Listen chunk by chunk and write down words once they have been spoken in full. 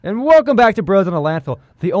And welcome back to Bros in a Landfill,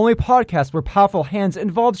 the only podcast where powerful hands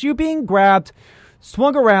involves you being grabbed,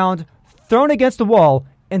 swung around, thrown against a wall,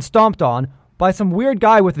 and stomped on by some weird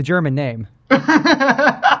guy with a German name. Well,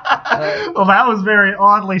 that was very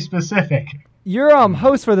oddly specific. Your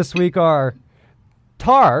hosts for this week are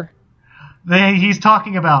Tar. He's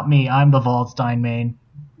talking about me. I'm the Waldstein main.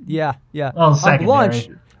 Yeah. Well,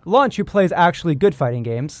 secondary. Lunch, who plays actually good fighting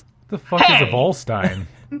games. The fuck is a Volstein?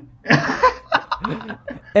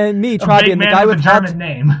 And me, A big Trabian, the man guy with with a German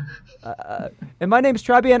name. And my name's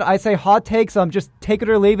Trabian. I say hot takes. Just take it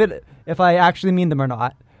or leave it if I actually mean them or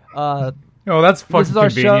not. Oh, that's fucking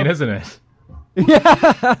convenient, isn't it?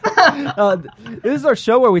 Yeah. This is our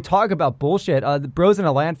show where we talk about bullshit. The Bros in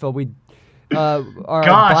a Landfill. We our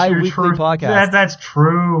bi-weekly podcast. That's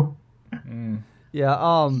true.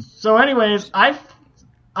 Yeah. So, anyways, I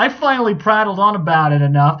finally prattled on about it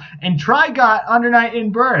enough, and Try got Under Night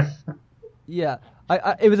in Birth. Yeah.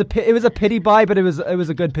 It was a pity buy, but it was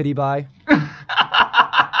a good pity buy.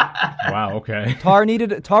 Wow. Okay. Tar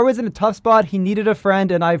was in a tough spot. He needed a friend,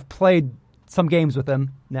 and I've played some games with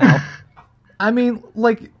him now. I mean,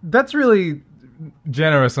 like, that's really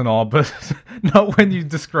generous and all, but not when you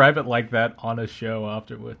describe it like that on a show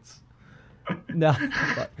afterwards. No.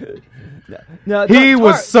 He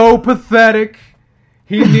was so pathetic.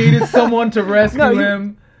 He needed someone to rescue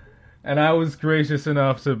him, and I was gracious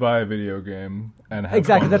enough to buy a video game and have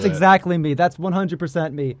exactly. fun That's with it. exactly me. That's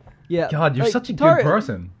 100% me. Yeah. God, you're such a good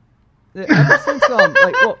person.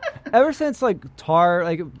 Ever since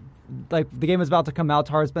Tar the game was about to come out,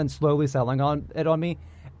 Tar has been slowly selling on me,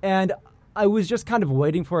 and I was just kind of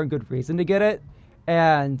waiting for a good reason to get it,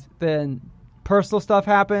 and then personal stuff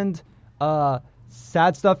happened,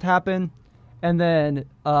 sad stuff happened, and then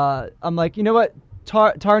I'm like, you know what,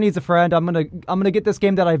 Tar needs a friend. I'm gonna get this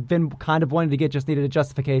game that I've been kind of wanting to get, just needed a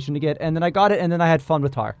justification to get, and then I got it, and then I had fun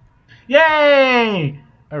with Tar. Yay!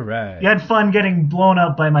 All right. You had fun getting blown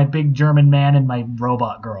up by my big German man and my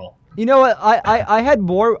robot girl. You know what? I had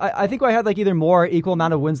more. I think I had either more or equal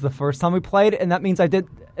amount of wins the first time we played, and that means I did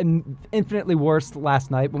infinitely worse last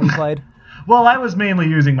night when we played. Well, I was mainly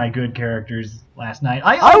using my good characters last night.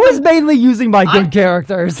 I was mainly using my good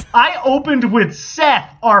characters. I opened with Seth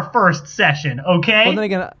our first session, okay? Well, then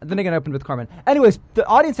again, I opened with Carmen. Anyways, the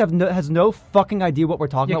audience has no fucking idea what we're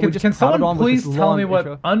talking about. Can someone please tell me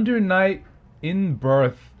what Under Night in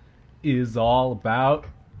Birth is all about?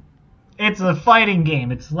 It's a fighting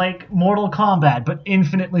game. It's like Mortal Kombat, but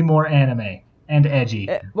infinitely more anime and edgy.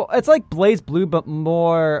 It's like Blaze Blue, but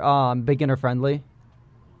more beginner friendly.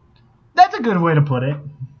 That's a good way to put it.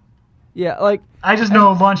 Yeah, I just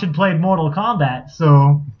know Lunch had played Mortal Kombat,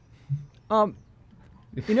 so...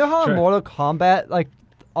 You know how in Mortal Kombat,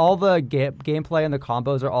 all the gameplay and the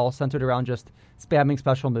combos are all centered around just spamming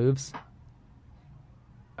special moves?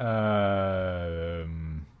 Are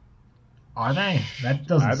they? That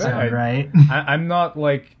doesn't sound right. I'm not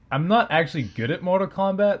actually good at Mortal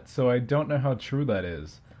Kombat, so I don't know how true that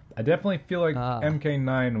is. I definitely feel like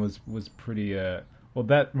MK9 was pretty. Well,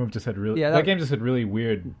 that move just had really. That game just had really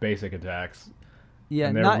weird basic attacks. Yeah,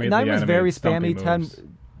 9 was very spammy.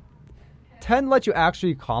 10 let you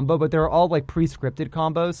actually combo, but they're all pre-scripted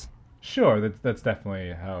combos. Sure, that's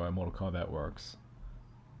definitely how Mortal Kombat works.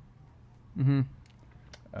 Mm-hmm.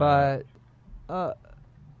 But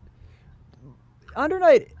Under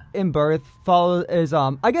Night in Birth is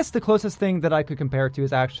I guess the closest thing that I could compare it to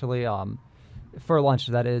is actually for Lunch,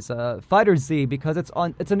 that is Fighter Z, because it's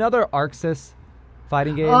another ArcSys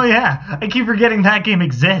fighting game. Oh yeah, I keep forgetting that game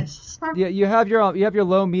exists. Yeah, you have your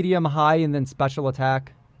low, medium, high, and then special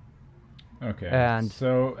attack. Okay. And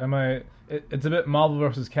so it's a bit Marvel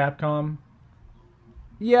versus Capcom.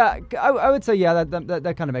 Yeah, I would say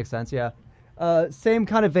that kind of makes sense. Yeah. Same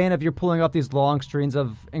kind of vein of you're pulling off these long strings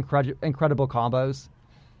of incredible combos.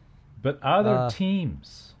 But are there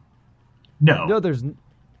teams? No. There's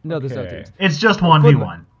no teams. It's just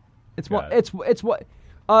 1v1. It's what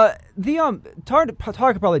Tar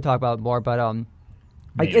could probably talk about it more, but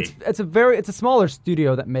it's a smaller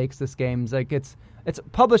studio that makes this game. It's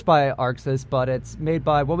published by ArcSys, but it's made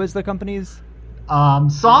by, what was the company's?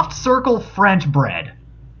 Soft Circle French Bread.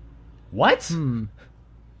 What?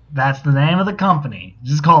 That's the name of the company.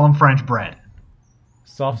 Just call them French Bread.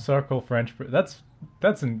 Soft Circle French Bread. That's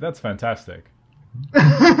fantastic.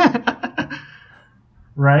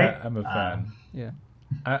 Right? I'm a fan. Yeah.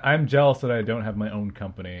 I'm jealous that I don't have my own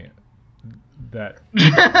company.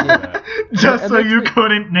 Just so you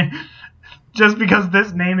couldn't... Just because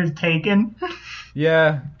this name is taken?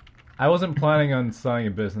 Yeah. I wasn't planning on starting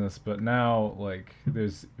a business, but now,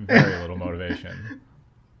 there's very little motivation.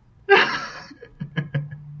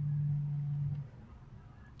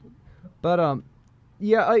 But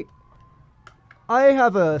yeah, I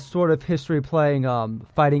have a sort of history playing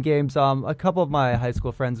fighting games. A couple of my high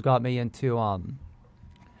school friends got me into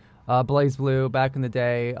BlazBlue back in the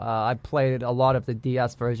day. I played a lot of the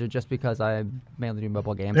DS version just because I mainly do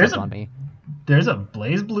mobile games. On me. There's a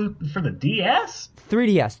BlazBlue for the DS?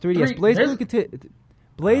 3DS.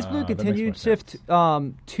 BlazBlue Continued Shift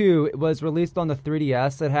 2 was released on the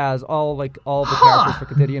 3DS. It has all the characters for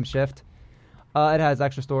Continuum Shift. It has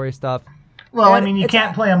extra story stuff. Well, I mean, you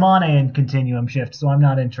can't play Amane in Continuum Shift, so I'm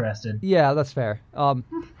not interested. Yeah, that's fair.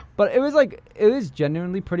 But it was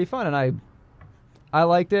genuinely pretty fun, and I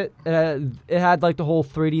liked it. It had like the whole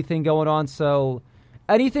 3D thing going on, so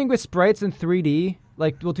anything with sprites in 3D,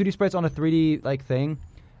 2D sprites on a 3D thing,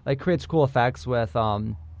 creates cool effects with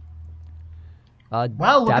well,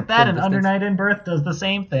 look at that, and Under Night in Birth does the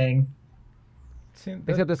same thing.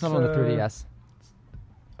 Except it's not on the 3DS.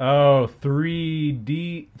 Oh,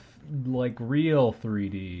 3D, real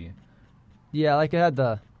 3D. Yeah, it had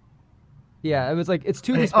the... Yeah, it was it's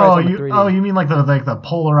 2D sprites on the 3D. Oh, you mean the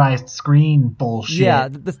polarized screen bullshit? Yeah,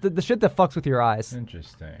 the shit that fucks with your eyes.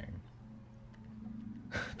 Interesting.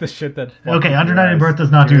 The shit that fucks Okay, with Under your Night in eyes. Birth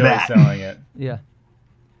does not do You're really that. selling it. Yeah.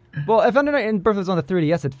 Well, if Under Night in Birth was on the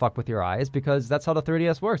 3DS, it'd fuck with your eyes, because that's how the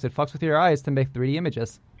 3DS works. It fucks with your eyes to make 3D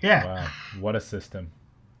images. Yeah. Wow, what a system.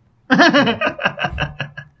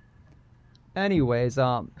 Anyways,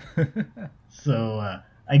 So,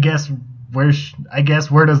 I guess where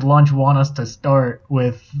does Lunch want us to start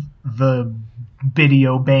with the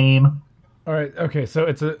video BAME? All right. Okay. So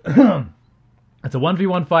it's a it's a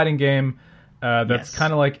 1v1 fighting game that's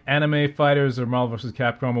kind of like Anime Fighters or Marvel vs.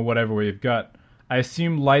 Capcom or whatever, where you've got, I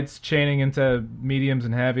assume, lights chaining into mediums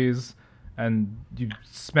and heavies, and you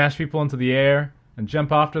smash people into the air and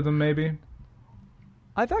jump after them. Maybe.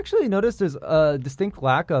 I've actually noticed there's a distinct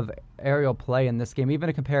lack of aerial play in this game,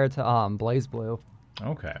 even compared to BlazBlue.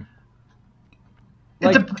 Okay.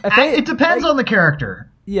 It depends on the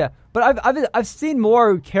character. Yeah, but I've seen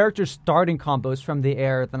more characters starting combos from the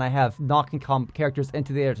air than I have knocking characters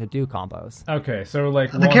into the air to do combos. Okay, so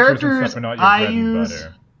the characters are not your bread and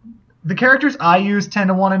butter. The characters I use tend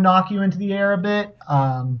to want to knock you into the air a bit.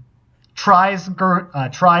 Tries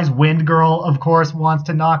Wind Girl, of course, wants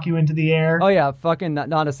to knock you into the air. Oh yeah, fucking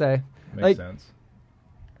Nanase. Makes sense.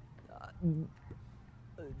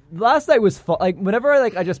 Last night was fun. Whenever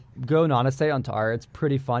I just go Nanase on Tar, it's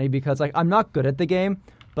pretty funny because I'm not good at the game,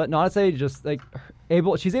 but Nanase just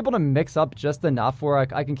she's able to mix up just enough where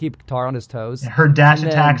I can keep Tar on his toes. Her dash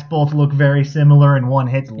attacks both look very similar, and one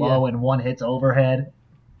hits low and one hits overhead.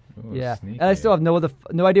 Ooh, yeah, sneaky. and I still have no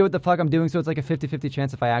idea what the fuck I'm doing, so it's like a 50-50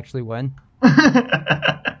 chance if I actually win.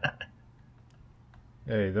 Hey,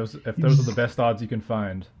 if those are the best odds you can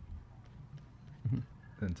find,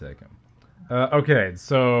 then take them. Okay,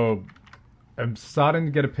 so I'm starting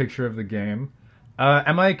to get a picture of the game.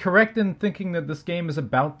 Am I correct in thinking that this game is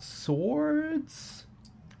about swords?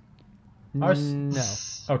 No.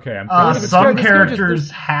 Okay, I'm some characters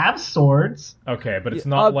have swords. Okay, but it's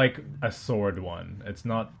not like a sword one. It's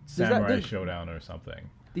not Samurai Showdown or something.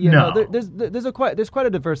 Yeah, no. There's quite a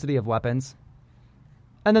diversity of weapons,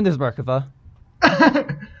 and then there's Merkava.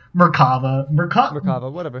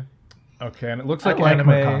 Merkava, whatever. Okay, and it looks like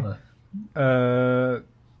anime. Merkava.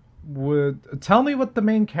 Tell me what the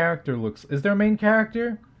main character looks. Is there a main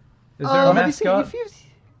character? Is there a mascot?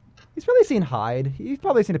 He's probably seen Hyde. You've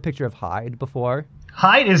probably seen a picture of Hyde before.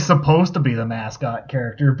 Hyde is supposed to be the mascot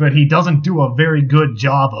character, but he doesn't do a very good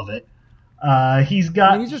job of it. He's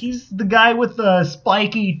the guy with the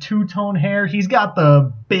spiky two-tone hair. He's got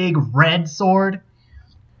the big red sword.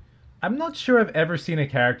 I'm not sure I've ever seen a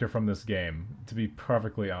character from this game, to be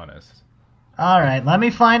perfectly honest. All right, let me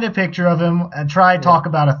find a picture of him and try to talk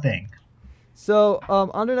about a thing. So,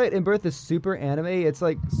 Under Night in Birth is super anime. It's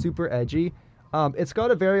super edgy. It's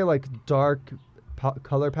got a very dark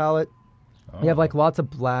color palette. You have lots of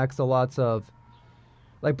blacks, lots of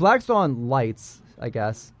blacks on lights, I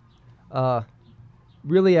guess.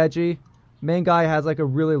 Really edgy. Main guy has a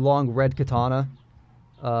really long red katana.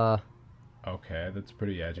 Okay, that's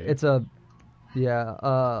pretty edgy. It's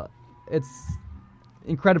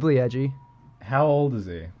incredibly edgy. How old is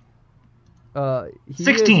he? He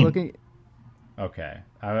 16. Is looking... Okay,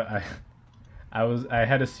 I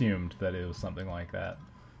had assumed that it was something like that.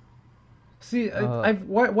 See,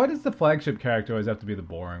 why does the flagship character always have to be the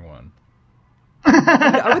boring one?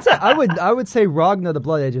 I would say Ragnar the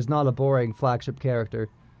Blood Edge is not a boring flagship character.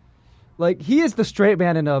 He is the straight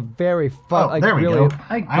man in a very fun. There we go.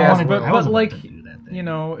 I guess, but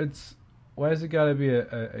it's why has it got to be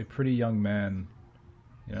a pretty young man?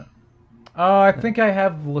 Yeah. Oh, I think I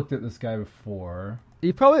have looked at this guy before.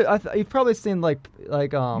 You've probably seen like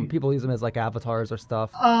people use them as like avatars or stuff.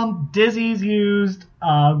 Dizzy's used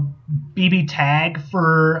BB Tag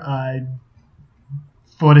for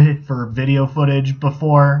footage for video footage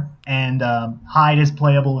before, and Hyde is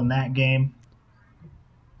playable in that game.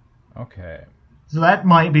 Okay. So that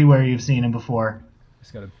might be where you've seen him before. He's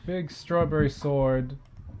got a big strawberry sword.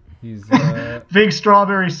 He's big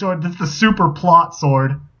strawberry sword. That's the super plot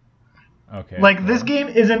sword. Okay. Like, this game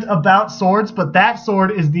isn't about swords, but that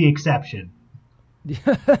sword is the exception. This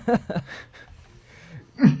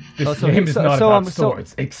game is not about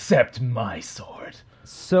swords, except my sword.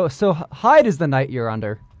 So Hyde is the knight you're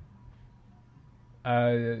under.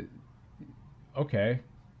 Okay.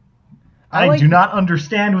 I do not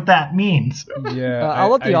understand what that means. Yeah, I'll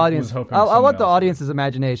let the audience. I'll let the audience's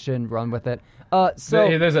imagination run with it.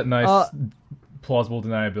 There's that nice plausible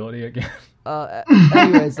deniability again.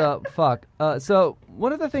 Anyways, fuck. So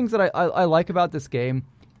one of the things that I like about this game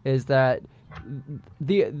is that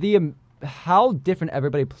the how different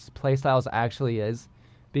everybody's playstyles actually is,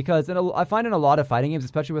 because I find in a lot of fighting games,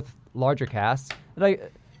 especially with larger casts, that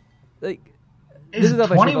is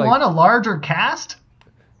 21 a larger cast?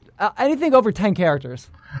 Anything over 10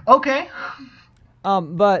 characters. Okay.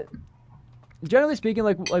 But generally speaking,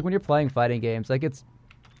 like when you're playing fighting games, like it's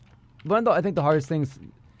one of the, I think the hardest things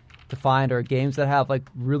to find are games that have like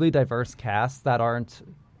really diverse casts that aren't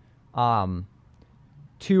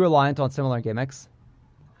too reliant on similar gimmicks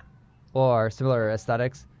or similar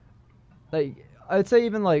aesthetics. Like I'd say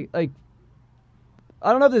even like I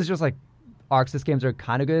don't know if this is just like Arxis games are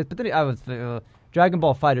kind of good, but then I was Dragon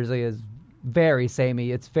Ball FighterZ is very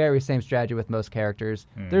samey. It's very same strategy with most characters.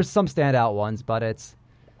 There's some standout ones, but it's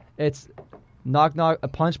knock,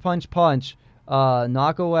 punch,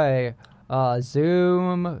 knock away,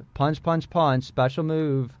 zoom, punch, special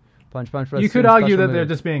move, punch. You could argue that they're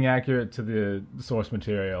just being accurate to the source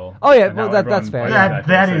material. Oh yeah, well that's fair.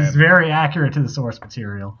 That is very accurate to the source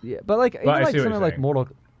material. Yeah, but like even like something like Mortal,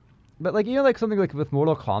 but like even like something like with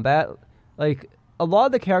Mortal Kombat, like a lot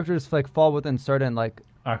of the characters like fall within certain like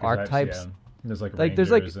archetypes. Yeah. There's like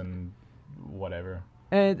Rangers and whatever.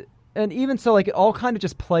 And even so, like it all kind of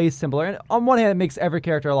just plays similar. And on one hand, it makes every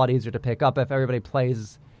character a lot easier to pick up if everybody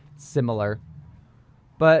plays similar.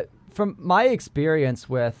 But from my experience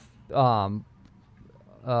with fucking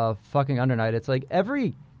Under Night, it's like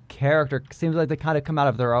every character seems like they kind of come out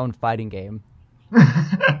of their own fighting game.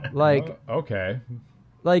 Like okay,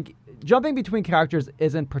 like jumping between characters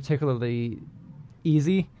isn't particularly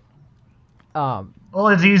easy. Well,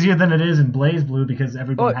 it's easier than it is in BlazBlue because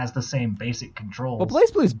everyone has the same basic controls. Well,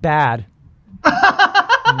 BlazBlue's bad.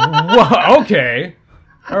 Whoa, okay.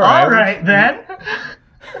 All right then.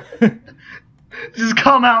 Just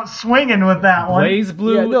come out swinging with that one.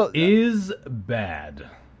 BlazBlue is bad.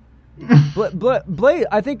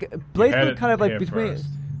 I think BlazBlue kind of like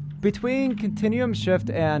between Continuum Shift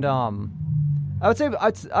and I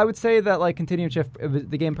would say that like Continuum Shift,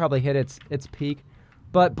 the game probably hit its peak.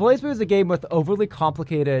 But BlazBlue is a game with overly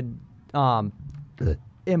complicated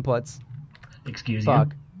inputs. Excuse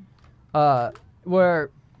you. Where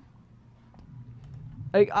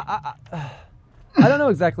like I don't know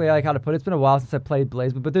exactly like how to put it. It's been a while since I played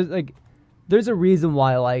BlazBlue, but there's a reason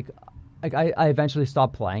why I eventually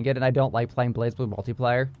stopped playing it, and I don't like playing BlazBlue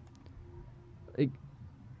multiplayer. It's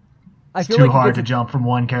too hard to jump from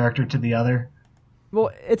one character to the other.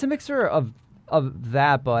 Well, it's a mixture of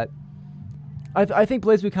that, but I think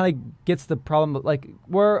BlazBlue kind of gets the problem, like,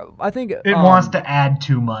 where I think it wants to add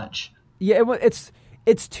too much. Yeah,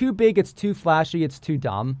 it's too big, it's too flashy, it's too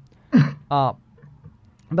dumb.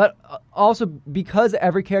 But also because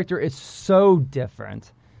every character is so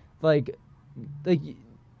different, like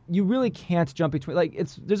you really can't jump between. Like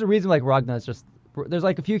there's a reason like Ragna is just there's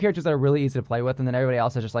like a few characters that are really easy to play with, and then everybody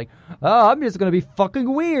else is just like, oh, I'm just gonna be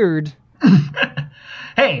fucking weird.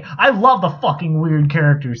 Hey, I love the fucking weird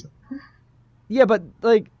characters. Yeah, but,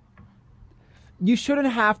 like, you shouldn't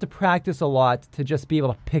have to practice a lot to just be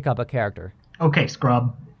able to pick up a character. Okay,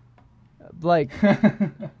 scrub. Like,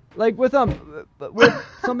 with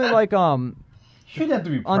something like, you shouldn't have to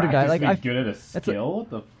be practiced to be good at a skill? What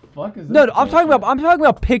the fuck is that? No, I'm talking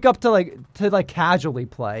about pick up to casually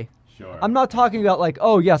play. Sure. I'm not talking about, like,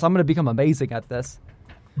 oh, yes, I'm going to become amazing at this.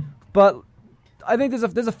 But I think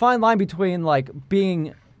there's a fine line between, like,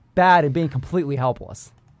 being bad and being completely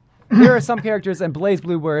helpless. There are some characters in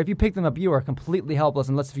BlazBlue where if you pick them up, you are completely helpless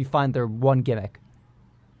unless if you find their one gimmick.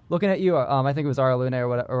 Looking at you, I think it was Aralune or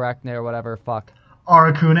Arachne or whatever. Fuck.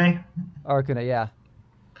 Arakune, yeah.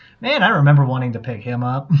 Man, I remember wanting to pick him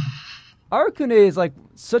up. Arakune is like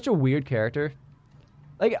such a weird character.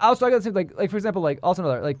 Like also, I got to think like for example, like also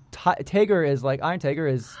another like Tager is like Iron Tager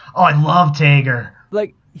is. Oh, I love Tager.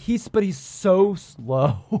 Like he's so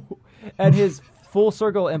slow, and his full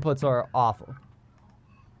circle inputs are awful.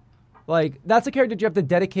 Like that's a character you have to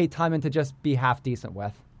dedicate time into just be half decent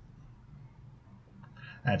with.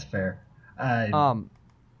 That's fair.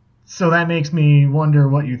 So that makes me wonder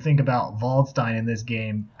what you think about Waldstein in this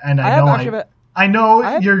game, and I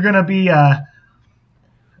know you're gonna be.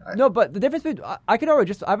 No, but the difference between I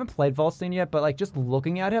haven't played Waldstein yet, but like just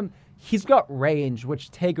looking at him, he's got range,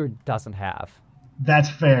 which Tager doesn't have. That's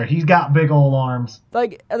fair. He's got big old arms.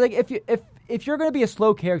 Like if you're gonna be a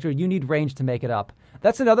slow character, you need range to make it up.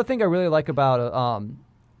 That's another thing I really like about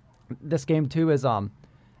this game too is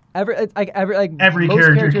every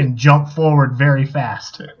character can jump forward very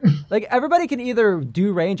fast. Like everybody can either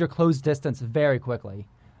do range or close distance very quickly,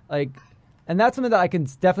 like, and that's something that I can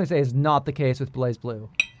definitely say is not the case with BlazBlue.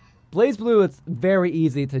 BlazBlue, it's very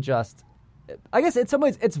easy to just, I guess in some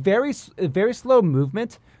ways it's very slow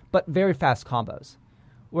movement but very fast combos.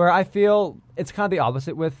 Where I feel it's kind of the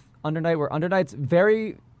opposite with Undernight, where Undernight's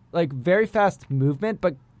very fast movement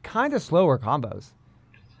but kind of slower combos.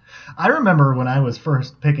 I remember when I was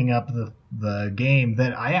first picking up the game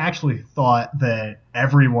that I actually thought that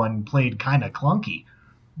everyone played kind of clunky.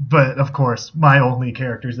 But, of course, my only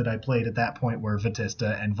characters that I played at that point were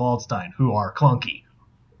Vatista and Waldstein, who are clunky.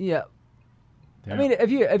 Yeah. I mean, if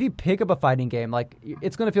you pick up a fighting game, like,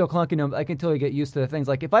 it's going to feel clunky like, until you get used to the things.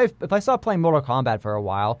 Like, if I stop playing Mortal Kombat for a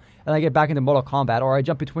while, and I get back into Mortal Kombat, or I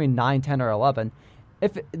jump between 9, 10, or 11,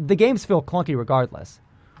 if the games feel clunky regardless.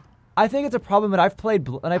 I think it's a problem that I played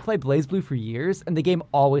BlazBlue for years, and the game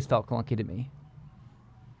always felt clunky to me.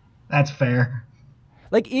 That's fair.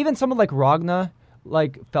 Like, even someone like Ragna,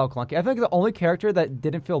 like, felt clunky. I think the only character that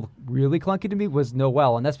didn't feel really clunky to me was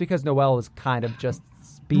Noelle, and that's because Noelle is kind of just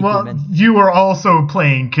speed demon. You were also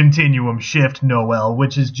playing Continuum Shift Noelle,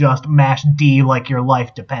 which is just mash D like your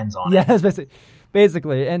life depends on it. Yeah,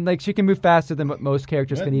 basically. And, like, she can move faster than what most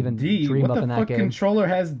characters can even dream of in that game. What the fuck controller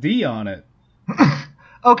has D on it?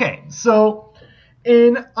 Okay, so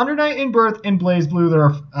in Undernight In-Birth and BlazBlue,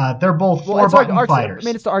 they're both 4-button fighters. I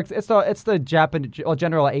mean, it's the Japanese,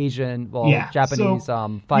 general Asian, Japanese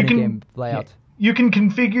fighting game layout. You can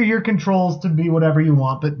configure your controls to be whatever you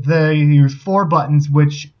want, but they use 4 buttons,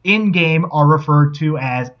 which in game are referred to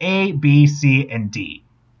as A, B, C, and D.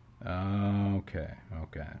 Okay.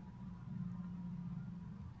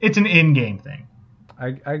 It's an in-game thing.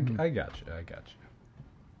 I got you.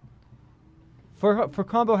 For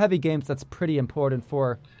combo heavy games, that's pretty important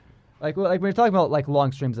for, like when you're talking about like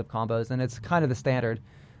long streams of combos, and it's kind of the standard.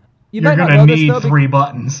 You're gonna need 3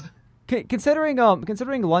 buttons. Considering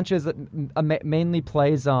Lunches mainly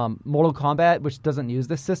plays Mortal Kombat, which doesn't use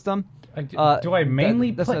this system. Do I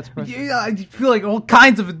mainly play? Yeah, I feel like all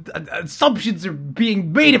kinds of assumptions are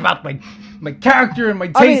being made about my character and my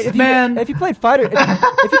taste, man. If you played Fighter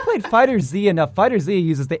Z enough, Fighter Z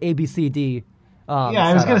uses the ABCD.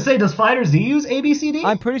 I was gonna say, does Fighter Z use ABCD?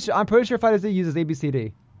 I'm pretty sure Fighter Z uses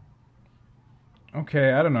ABCD.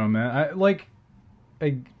 Okay, I don't know, man.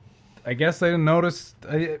 I guess I didn't notice.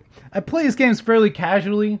 I play these games fairly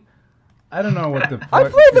casually. I don't know what the fuck I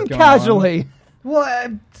play them casually. On.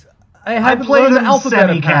 Well, I haven't played the alphabet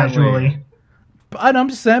semi-casually. But I'm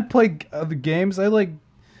just saying, I play other games. I like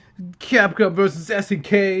Capcom versus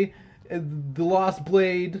SNK, and The Lost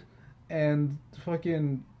Blade, and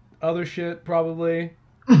fucking other shit, probably.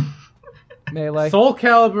 Melee. Soul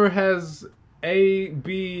Calibur has A,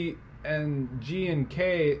 B, and G and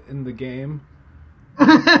K in the game.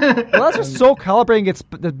 Well, that's just Soul Calibur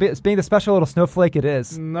it's being the special little snowflake it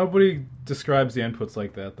is. Nobody describes the inputs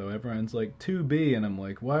like that, though. Everyone's like 2B, and I'm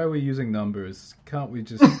like, why are we using numbers? Can't we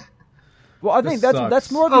just... Well, I think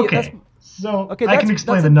that's more the... Okay, I can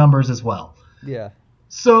explain the numbers as well. Yeah.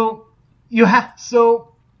 So,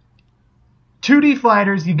 2D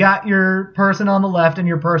fighters, you got your person on the left and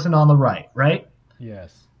your person on the right?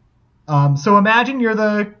 Yes. So imagine you're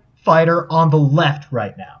the fighter on the left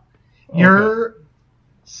right now. Okay.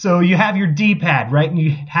 So you have your D-pad, right? And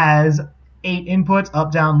it has 8 inputs,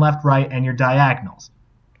 up, down, left, right, and your diagonals.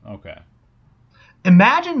 Okay.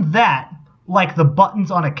 Imagine that like the buttons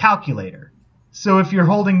on a calculator. So if you're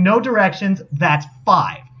holding no directions, that's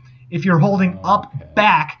 5. If you're holding up,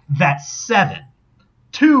 back, that's 7.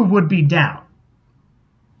 2 would be down.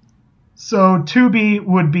 So 2B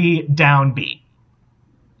would be down B.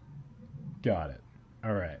 Got it.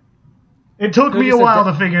 All right. It took me a while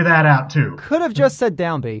to figure that out, too. Could have just said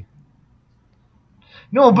down B.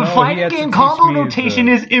 No, but fighting game combo notation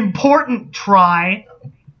is important, try.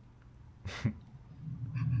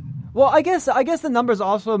 Well, I guess the numbers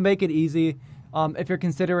also make it easy. if you're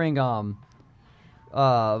considering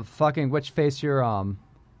fucking which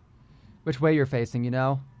way you're facing, you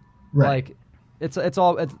know, right? Like it's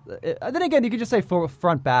all. Then again, you could just say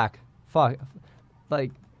front back. Fuck,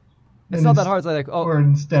 like it's not that hard. It's like or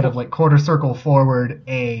instead of like quarter circle forward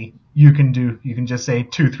A, you can just say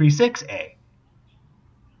 2-3-6 A.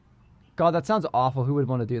 God, that sounds awful. Who would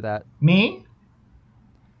want to do that? Me?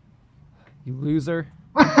 You loser.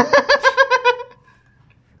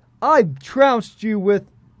 I trounced you with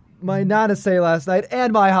my nanase last night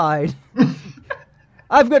and my hide.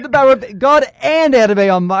 I've got the power of God and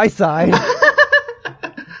anime on my side.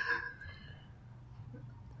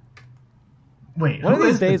 Wait, one of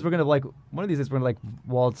these days we're gonna like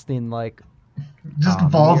Waldstein like just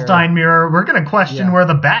Waldstein mirror. We're gonna question where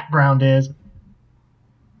the background is.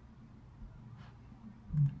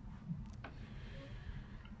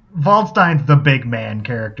 Waldstein's the big man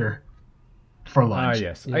character for lunch.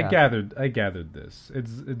 Yes. Yeah. I gathered this.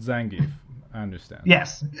 It's Zangief. I understand.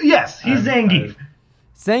 Yes, he's Zangief.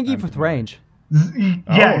 Zangief with range.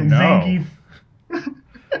 Zangief.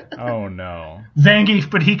 Oh no. Zangief,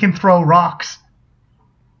 but he can throw rocks.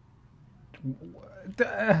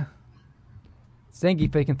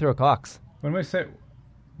 Zangief, he can throw cocks. When we say,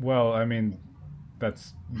 well, I mean,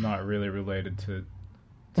 that's not really related to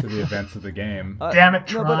the events of the game. Damn it,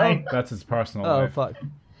 try. No, but, that's his personal Oh, life. fuck.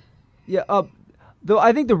 Yeah, though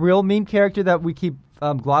I think the real meme character that we keep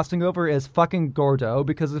glossing over is fucking Gordeau,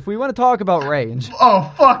 because if we want to talk about range...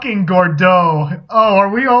 Oh, fucking Gordeau. Oh, are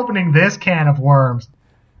we opening this can of worms?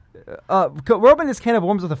 We're opening this can of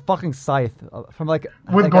worms with a fucking scythe. From like...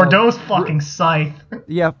 With like Gordeau's fucking scythe.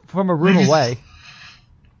 Yeah, from a room away.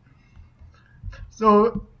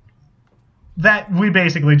 So... that we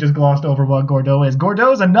basically just glossed over what Gordeau is.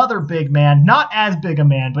 Gordeau's another big man, not as big a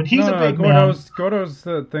man, but he's a big man. Gordeau's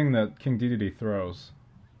the thing that King Dedede throws.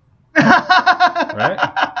 Right?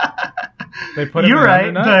 They put him You're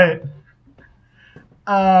in right,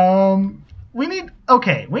 but we need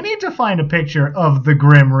to find a picture of the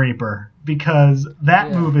Grim Reaper because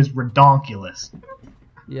that move is redonkulous.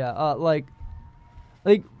 Yeah, like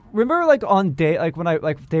remember like on day when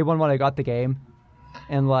day one when I got the game.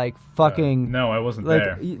 And like fucking no, I wasn't like,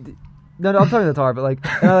 there. No, I'm talking to Tar, but like,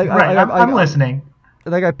 I'm listening.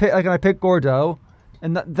 Like I picked Gordeau,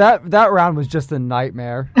 and that round was just a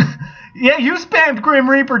nightmare. Yeah, you spammed Grim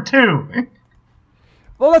Reaper too.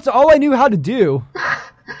 Well, that's all I knew how to do.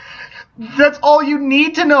 That's all you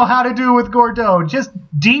need to know how to do with Gordeau. Just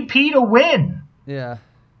DP to win. Yeah.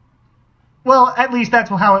 Well, at least that's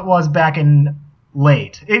how it was back in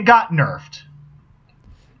late. It got nerfed.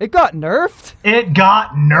 It got nerfed? It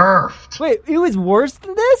got nerfed. Wait, it was worse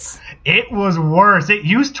than this? It was worse. It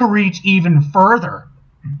used to reach even further.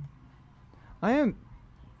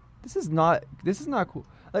 This is not cool.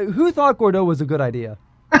 Like, who thought Gordeau was a good idea?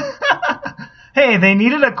 Hey, they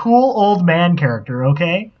needed a cool old man character,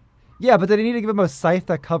 okay? Yeah, but they need to give him a scythe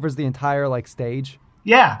that covers the entire like stage.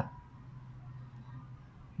 Yeah.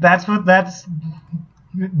 That's.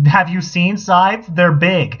 Have you seen scythes? They're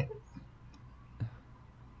big.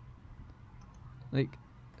 Like,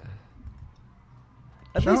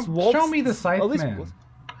 show me the scythe man.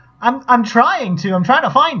 I'm trying to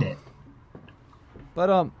find it.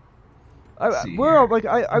 But we're like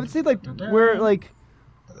I would say like we're like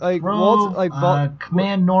Throw,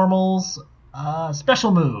 command normals,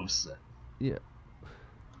 special moves. Yeah.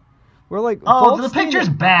 We're like the picture's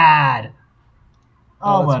bad.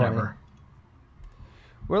 Oh, whatever. Funny.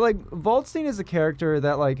 We're like Waldstein is a character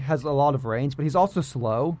that like has a lot of range, but he's also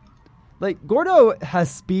slow. Like, Gordeau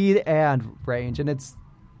has speed and range, and it's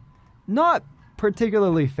not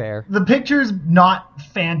particularly fair. The picture's not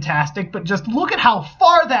fantastic, but just look at how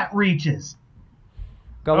far that reaches.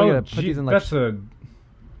 God, we gotta put these in like...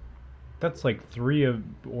 That's like 3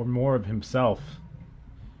 or more of himself.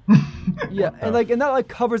 Yeah, and that like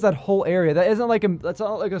covers that whole area. That isn't like that's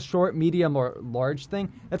not like a short, medium, or large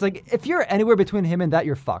thing. It's like if you're anywhere between him and that,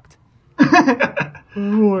 you're fucked.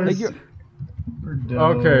 Like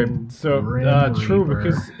okay, so true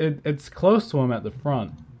because it's close to him at the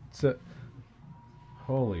front. So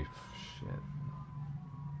holy shit!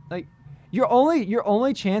 Like your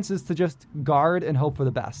only chance is to just guard and hope for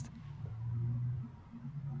the best,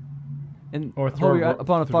 and or throw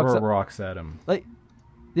rocks at him. Like,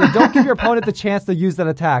 yeah, don't give your opponent the chance to use that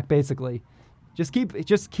attack. Basically, just keep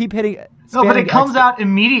hitting. No, but it comes out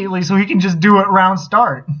immediately, so he can just do it round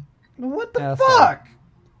start. What the fuck?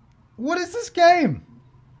 What is this game?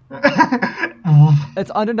 It's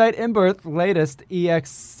Under Night In-Birth latest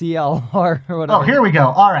EXCL or whatever. Oh, here we go.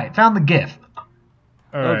 All right, found the GIF.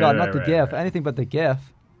 Not the GIF. Anything but the GIF.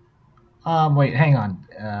 Wait, hang on.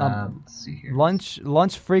 Let's see here. Lunch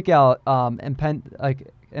freakout.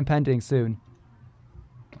 Impending soon.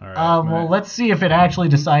 All right, well, let's see if it actually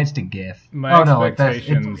decides to GIF. My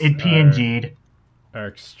expectations it PNG'd. Are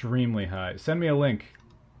extremely high. Send me a link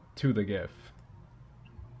to the GIF.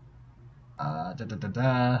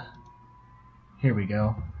 Here we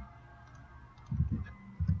go.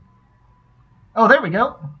 Oh, there we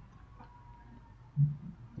go.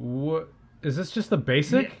 What is this? Just the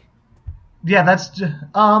basic? Yeah, that's just,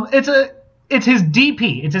 it's his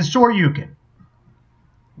DP. It's his Shoryuken.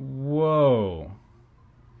 Whoa.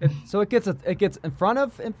 So it gets in front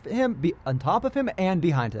of him, on top of him, and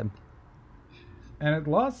behind him. And it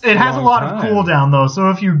lasts. It has a lot of cooldown though, so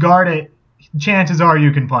if you guard it, chances are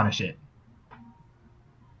you can punish it.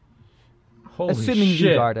 Holy Assuming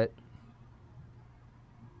shit. you guard it.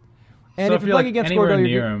 And so if you're playing against Gordeau,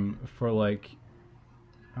 near him for like,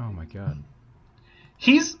 oh my god.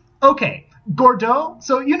 He's okay. Gordeau.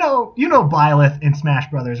 So you know Byleth in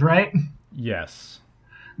Smash Brothers, right? Yes.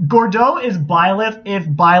 Gordeau is Byleth if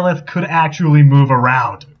Byleth could actually move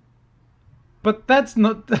around. But that's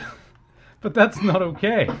not. But that's not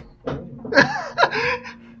okay.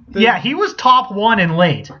 Yeah, he was top 1 in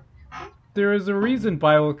late. There is a reason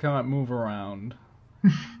Byleth cannot move around.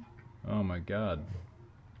 Oh my god.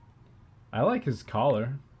 I like his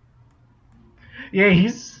collar. Yeah,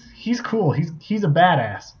 he's cool. He's a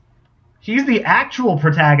badass. He's the actual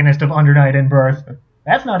protagonist of Under Night in Birth.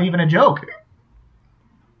 That's not even a joke.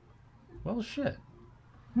 Well, shit.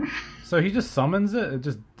 So he just summons it? It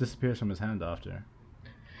just disappears from his hand after.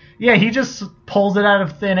 Yeah, he just pulls it out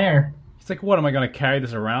of thin air. He's like, what, am I going to carry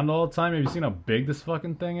this around all the time? Have you seen how big this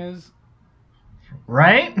fucking thing is?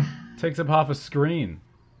 Right? Takes up half a screen.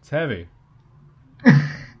 It's heavy.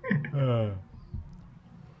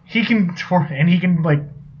 He can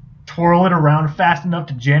twirl it around fast enough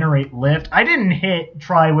to generate lift. I didn't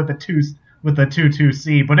try with the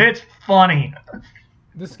 2-2C, but it's funny.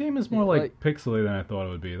 This game is more like pixely than I thought it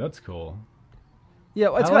would be. That's cool. Yeah,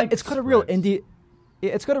 well, it's got a real indie.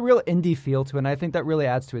 It's got a real indie feel to it, and I think that really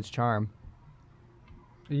adds to its charm.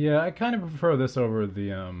 Yeah, I kind of prefer this over the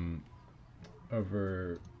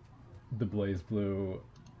BlazBlue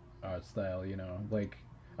art style. You know, like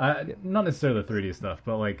not necessarily the 3D stuff,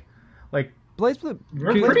 but like BlazBlue.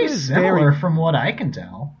 They're pretty similar from what I can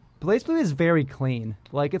tell. BlazBlue is very clean.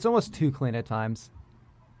 Like it's almost too clean at times.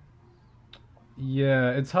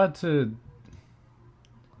 Yeah, it's hard to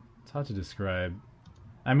describe.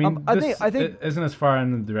 I mean, I think it isn't as far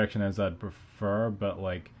in the direction as I'd prefer, but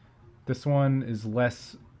like this one is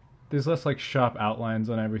less. There's less like sharp outlines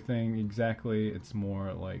on everything. Exactly, it's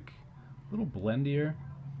more like a little blendier.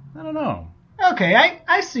 I don't know. Okay,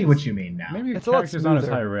 I see what you mean now. Maybe the characters aren't as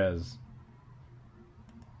high res.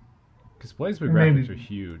 Because BlazBlue graphics are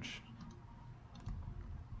huge.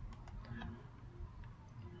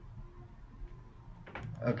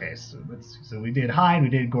 Okay, so we did Hyde, we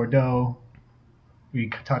did Gordeau, we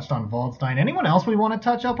touched on Waldstein. Anyone else we want to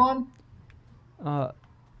touch up on?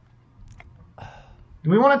 Do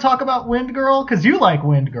we want to talk about Wind Girl? Because you like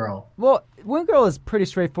Wind Girl. Well, Wind Girl is pretty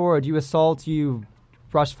straightforward. You assault, you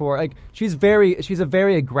rush for. Like she's a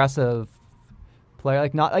very aggressive player.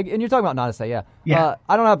 And you're talking about Nanase, yeah. Yeah.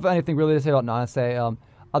 I don't have anything really to say about Nanase,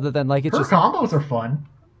 other than like it's her just combos are fun.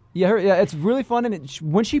 Yeah, it's really fun, and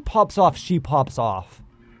when she pops off, she pops off.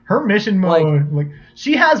 Her mission mode,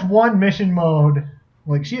 she has one mission mode.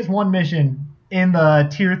 Like she has one mission in the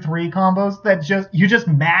tier 3 combos that you just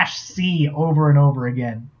mash C over and over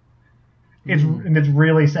again. It's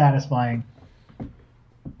really satisfying.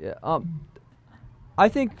 Yeah. I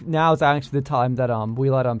think now is actually the time that we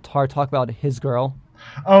let Tar talk about his girl.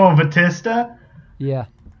 Oh, Vatista? Yeah.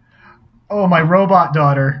 Oh, my robot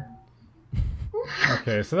daughter.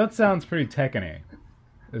 Okay, so that sounds pretty Tekken-y.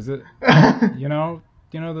 Is it? You know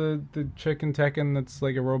the chick in Tekken that's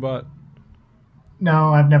like a robot?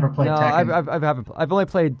 No, I've never played Tekken. I haven't. I've only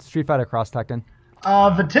played Street Fighter Cross Tekken.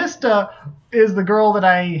 Vatista is the girl that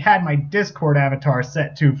I had my Discord avatar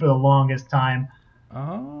set to for the longest time.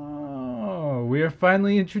 Oh, we are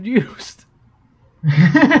finally introduced.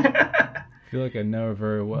 I feel like I know her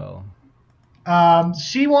very well.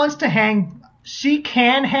 She wants to hang. She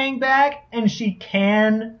can hang back, and she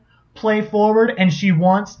can play forward, and she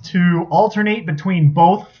wants to alternate between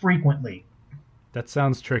both frequently. That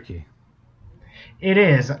sounds tricky. It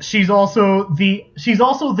is. She's also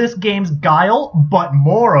this game's Guile, but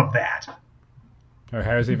more of that. Her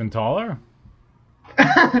hair's even taller?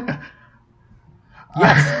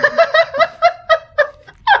 Yes.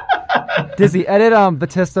 Dizzy, edit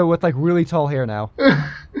Batista with like really tall hair now.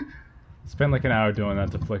 Spend like an hour doing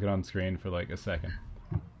that to flick it on screen for like a second.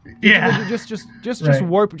 Yeah. Just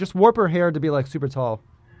warp her hair to be like super tall.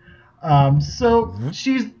 So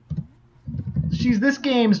she's this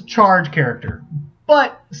game's charge character,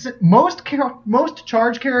 but most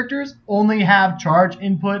charge characters only have charge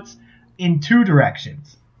inputs in 2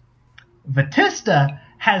 directions. Vatista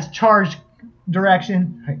has charge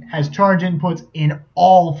inputs in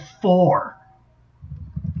all 4.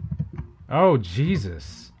 Oh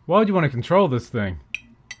Jesus! Why would you want to control this thing?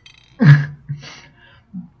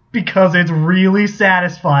 Because it's really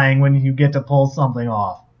satisfying when you get to pull something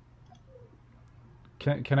off.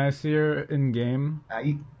 Can I see her in game?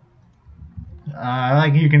 I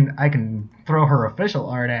can throw her official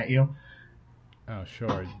art at you. Oh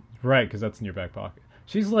sure, right, because that's in your back pocket.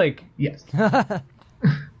 She's like yes.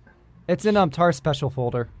 It's in Tar special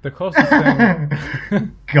folder. The closest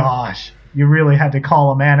thing. Gosh, you really had to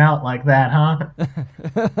call a man out like that,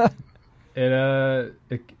 huh?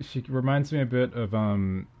 She reminds me a bit of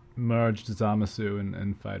merged Zamasu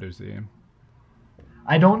in Fighter Z.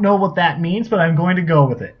 I don't know what that means, but I'm going to go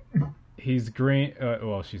with it. He's green.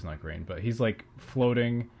 Well, she's not green, but he's like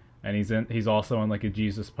floating, and he's also in like a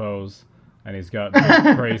Jesus pose, and he's got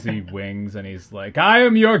crazy wings, and he's like, "I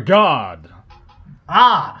am your god."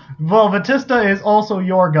 Ah, well, Vatista is also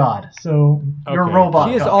your god, so your robot.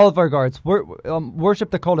 She is all of our gods.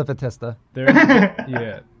 Worship the cult of Vatista.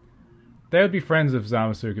 Yeah. They would be friends if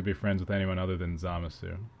Zamasu could be friends with anyone other than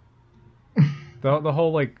Zamasu. The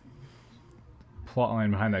whole like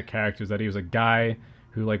plotline behind that character is that he was a guy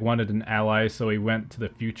who like wanted an ally, so he went to the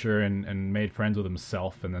future and made friends with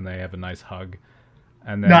himself, and then they have a nice hug.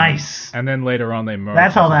 And then, nice. And then later on they merge.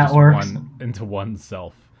 That's how that works. Into one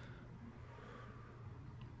self.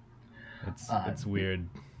 It's weird.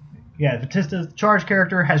 Yeah, Vatista's charge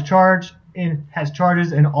character has charges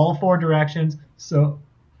in all 4 directions. So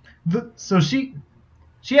she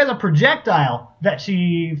has a projectile that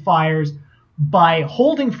she fires by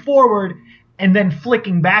holding forward and then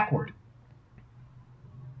flicking backward.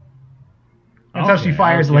 That's how she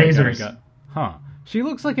fires lasers. Huh. She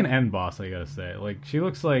looks like an end boss, I gotta say. Like, she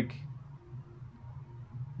looks like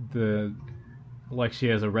she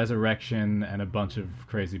has a resurrection and a bunch of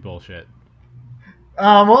crazy bullshit.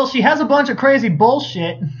 Well, she has a bunch of crazy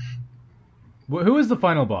bullshit. Who is the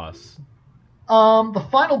final boss? The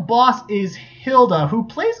final boss is Hilda, who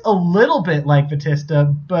plays a little bit like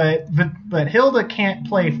Vatista, but Hilda can't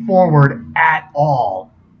play forward at all.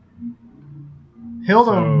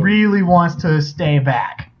 Hilda really wants to stay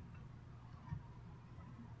back.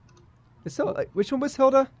 So, which one was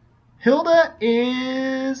Hilda? Hilda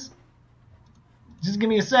is... Just give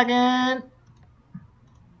me a second.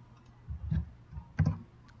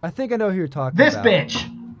 I think I know who you're talking about. This bitch!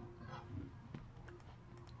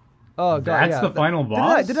 Oh, God, That's the final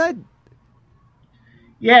boss? Did I...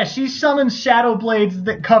 Yeah, she summons shadow blades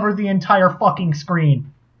that cover the entire fucking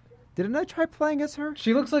screen. Didn't I try playing as her?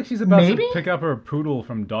 She looks like she's about to pick up her poodle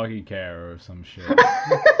from Doggy Care or some shit.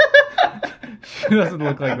 She doesn't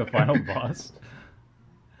look like the final boss.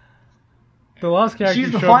 The last character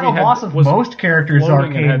she's the final boss of most characters'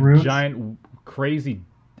 arcade roots. Giant, crazy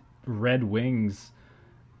red wings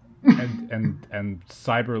and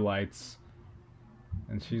cyber lights.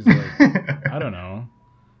 And she's like, I don't know.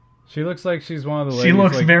 She looks like she's one of the ladies. She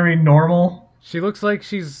looks very normal. She looks like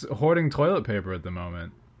she's hoarding toilet paper at the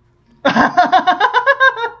moment.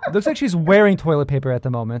 Looks like she's wearing toilet paper at the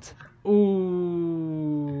moment.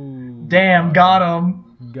 Ooh. Damn, got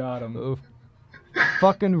him. Got him. Oof.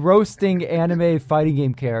 Fucking roasting anime fighting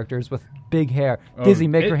game characters with big hair. Dizzy,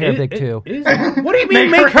 make her hair big too. What do you mean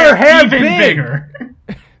make her hair bigger?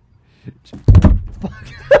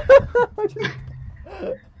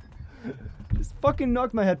 Just fucking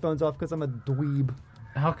knocked my headphones off because I'm a dweeb.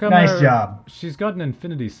 How come? Nice job. She's got an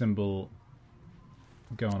infinity symbol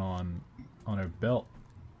going on her belt.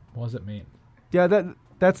 What does it mean? Yeah, that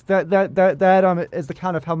is the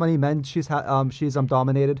count of how many men she's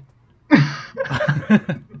dominated.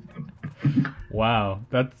 Wow,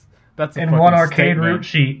 that's a in one arcade statement. route.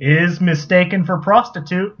 She is mistaken for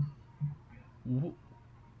prostitute.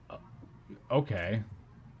 Okay.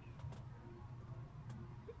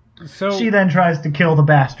 So she then tries to kill the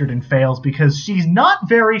bastard and fails because she's not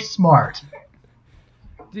very smart.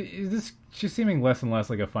 She's seeming less and less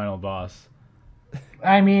like a final boss.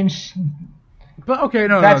 I mean, but okay,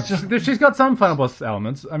 no. She's got some final boss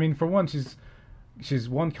elements. I mean, for one, she's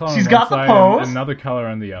one color she's on got one the side pose. and another color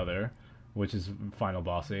on the other, which is final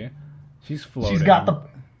bossy. She's floating. She's got the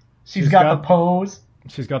pose.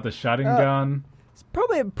 She's got the shotting gun. It's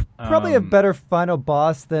probably a better final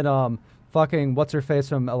boss than fucking what's her face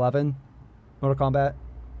from 11, Mortal Kombat.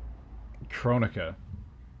 Kronika.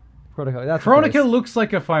 Kronika looks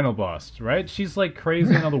like a final boss, right? She's like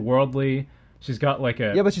crazy and otherworldly. She's got like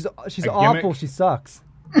a... Yeah, but she's awful. She sucks.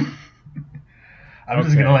 I'm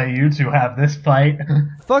just gonna let you two have this fight.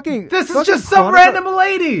 This is just some random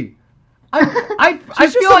lady! I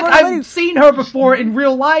feel like I've seen her before in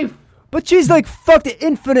real life. But she's like fucked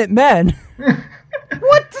infinite men.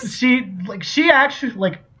 What? She actually,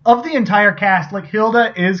 like, of the entire cast, like,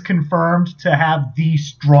 Hilda is confirmed to have the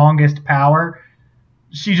strongest power.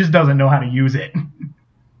 She just doesn't know how to use it.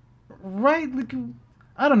 Right? Like,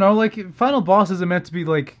 I don't know, like, final bosses are meant to be,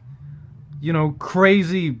 like, you know,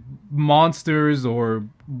 crazy monsters or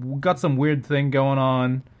got some weird thing going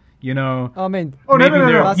on, you know. I mean,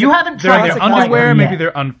 no. You haven't tried their underwear, maybe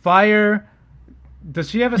they're on fire.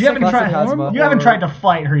 Does she have a second form? You haven't tried to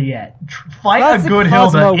fight her yet. Fight a good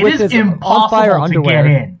Hilda. It is impossible to get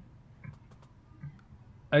in.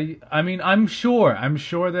 I mean, I'm sure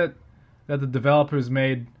that the developers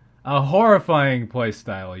made a horrifying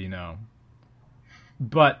playstyle, you know.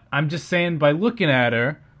 But I'm just saying, by looking at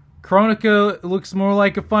her, Kronika looks more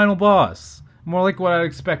like a final boss. More like what I'd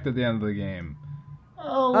expect at the end of the game.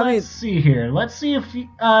 Oh, let's see here. Let's see if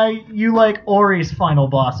you like Ori's final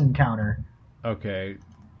boss encounter. Okay.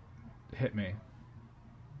 Hit me.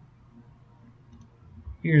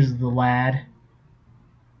 Here's the lad.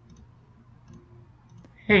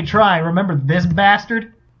 Hey, Try, remember this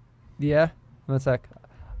bastard? Yeah. 1 sec.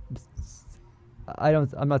 Fuck.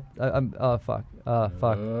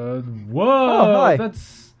 Whoa! Oh, hi.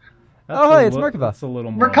 That's hi, it's Merkava. That's a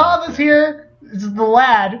little more. Merkava's here! This is the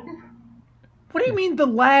lad. What do you mean, the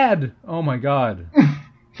lad? Oh my god.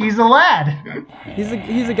 He's a lad. He's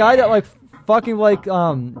a guy that, like, fucking, like,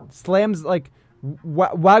 slams, like,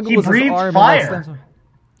 waggles his arm. Fire.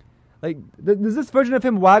 Like, does this version of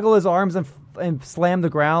him waggle his arms and slam the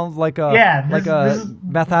ground like a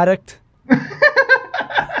meth addict?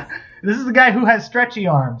 This is the guy who has stretchy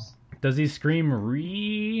arms. Does he scream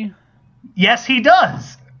 "Ree"? Yes, he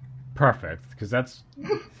does. Perfect, because that's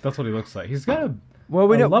what he looks like. He's got a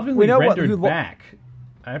lovingly rendered back.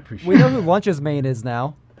 I appreciate. We know who Lunch's main is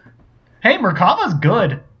now. Hey, Merkava's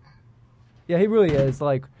good. Yeah, he really is.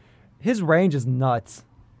 Like, his range is nuts.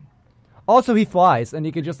 Also, he flies, and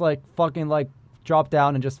he could just, like, fucking, like, drop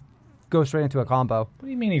down and just go straight into a combo. What do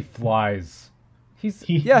you mean he flies? His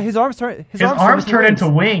arms turn. His arms turn into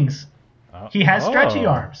wings. He has stretchy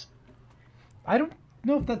arms. I don't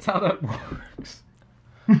know if that's how that works.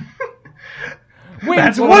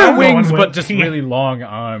 Wings, wings, but just really long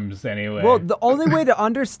arms anyway. Well, the only way to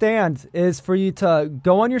understand is for you to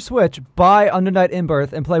go on your Switch, buy Under Night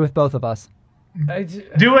In-Birth, and play with both of us.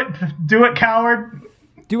 Do it, coward.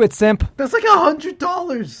 Do it, simp. That's like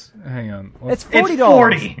 $100. Hang on. It's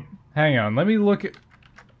 $40. It's $40. Hang on. Let me look at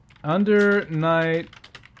Under Night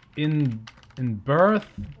In-Birth.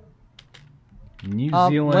 New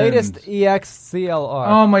Zealand. Latest EXCLR.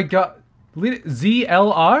 Oh my god.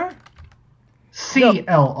 ZLR?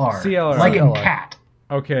 CLR. Like in cat.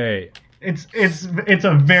 Okay. It's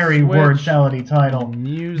a very word salady title.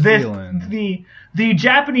 New Zealand. The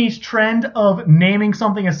Japanese trend of naming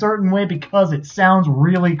something a certain way because it sounds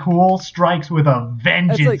really cool strikes with a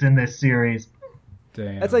vengeance in this series.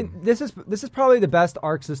 Damn. It's like this is probably the best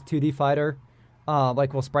Arc Sys 2D fighter,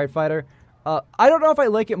 sprite fighter. I don't know if I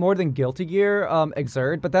like it more than Guilty Gear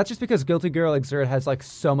Xrd, but that's just because Guilty Gear Xrd has like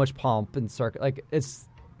so much pomp and circuit. Like it's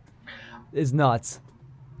nuts.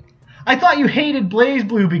 I thought you hated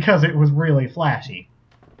BlazBlue because it was really flashy.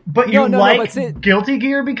 But you like Guilty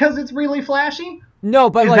Gear because it's really flashy? No,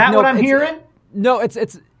 but is that what I'm hearing? No,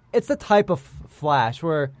 it's the type of flash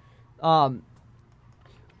where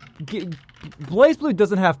BlazBlue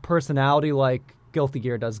doesn't have personality like Guilty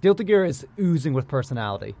Gear does. Guilty Gear is oozing with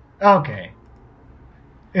personality. Okay.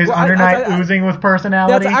 Is Under Night oozing with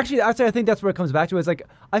personality? That's actually, I think that's where it comes back to. Is like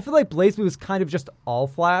I feel like BlazBlue is kind of just all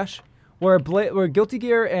flash, where Guilty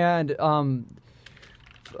Gear and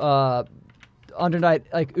Under Night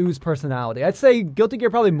like ooze personality. I'd say Guilty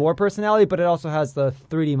Gear probably more personality, but it also has the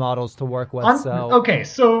 3D models to work with.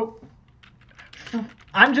 So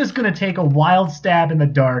I'm just gonna take a wild stab in the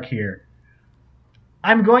dark here.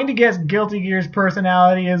 I'm going to guess Guilty Gear's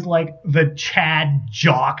personality is like the Chad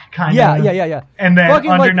jock kind of. Yeah. And then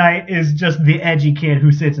Under Night is just the edgy kid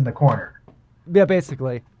who sits in the corner. Yeah,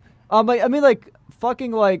 basically. It's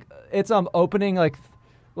opening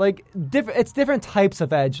different. It's different types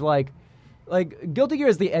of edge. Like Guilty Gear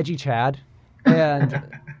is the edgy Chad, and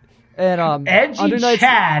edgy Under Night's,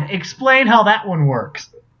 Chad. Explain how that one works.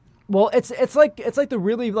 Well, it's like the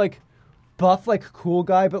really like buff like cool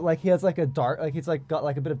guy, but like he has like a dark he's like got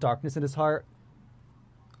like a bit of darkness in his heart.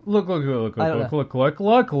 Look.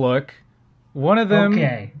 One of them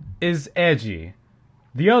is edgy.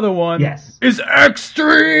 The other one is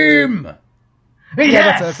extreme.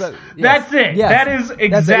 Yes, that's it. Yes. That is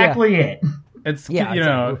exactly it. It's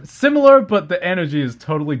similar, but the energy is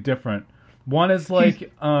totally different. One is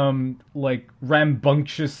like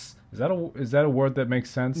rambunctious. Is that a word that makes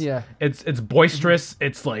sense? Yeah. It's boisterous.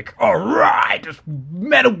 It's like, all right, there's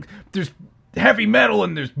metal, there's heavy metal,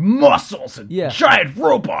 and there's muscles and giant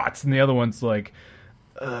robots. And the other one's like,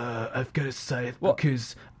 I've got a scythe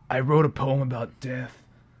because I wrote a poem about death.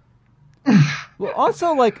 Well,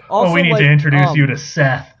 also we need to introduce you to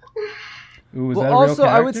Seth. Ooh, is that a real character?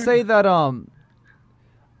 I would say that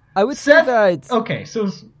say that. Okay,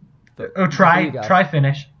 so try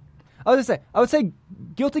finish. I would say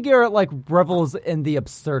Guilty Gear revels in the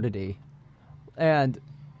absurdity, and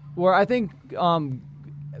where I think Under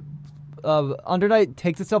Night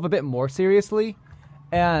takes itself a bit more seriously,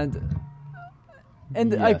 and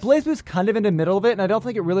BlazBlue's kind of in the middle of it, and I don't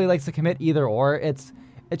think it really likes to commit either or. It's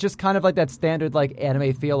just kind of like that standard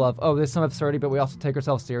anime feel of, oh, there's some absurdity, but we also take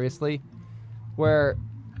ourselves seriously. Where,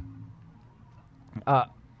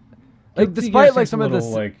 despite some of this,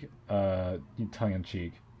 tongue in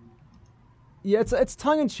cheek. Yeah, it's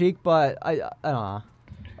tongue in cheek, but I don't know.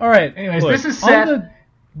 All right. Anyways, this is Seth.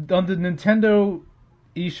 On the Nintendo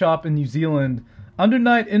eShop in New Zealand, Under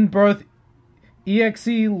Night In-Birth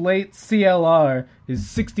EXE Late CLR is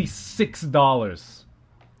 $66.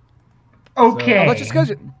 Okay.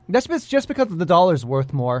 That's just because the dollar's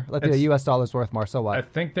worth more. The US dollar's worth more, so what? I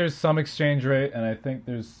think there's some exchange rate, and I think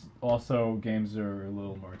there's also games that are a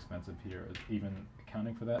little more expensive here, even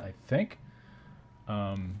accounting for that, I think.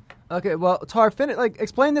 Okay, well, Tar,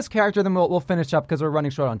 explain this character, then we'll finish up because we're running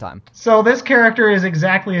short on time. So this character is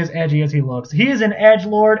exactly as edgy as he looks. He is an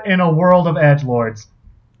edgelord in a world of edgelords.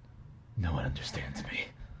 No one understands me.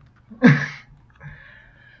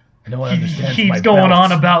 No one understands He's going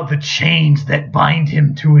on about the chains that bind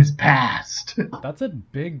him to his past. That's a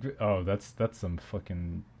big... Oh, that's some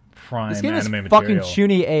fucking prime anime material. This game is fucking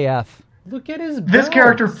chuny AF. Look at his This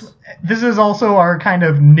character... This is also our kind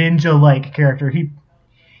of ninja-like character. He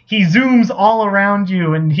zooms all around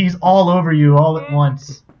you, and he's all over you all at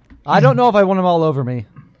once. I don't know if I want him all over me.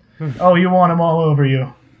 Oh, you want him all over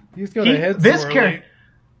you. He's got a head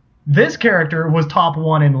This character was top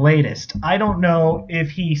 1 in latest. I don't know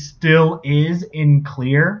if he still is in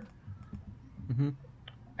clear. Mm-hmm.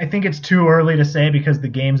 I think it's too early to say because the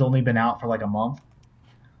game's only been out for a month.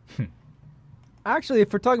 Actually,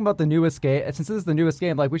 if we're talking about the newest game, since this is the newest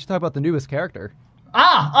game, we should talk about the newest character.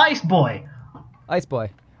 Ah, Ice Boy. Ice Boy.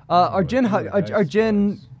 Our Jin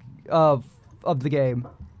of the game.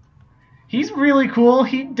 He's really cool.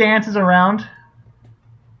 He dances around.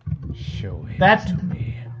 Show him to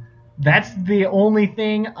me. That's the only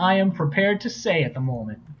thing I am prepared to say at the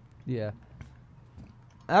moment. Yeah.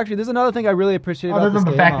 Actually, there's another thing I really appreciate about this game.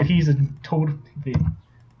 Other than the fact that he's a total...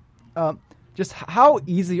 just how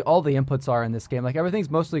easy all the inputs are in this game. Everything's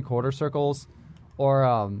mostly quarter circles or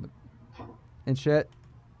and shit.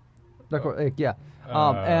 Yeah.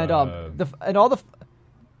 And all the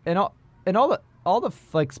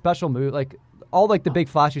special move, all the big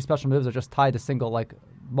flashy special moves are just tied to single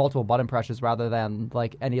multiple button presses rather than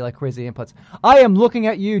any crazy inputs. I am looking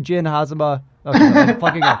at you, Jin Hazama. Okay,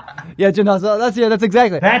 fucking yeah, Jin Hazama. That's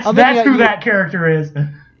exactly. That's who that character is.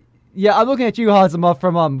 Yeah, I'm looking at you, Hazama,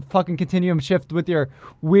 from fucking Continuum Shift with your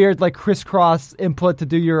weird crisscross input to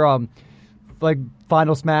do your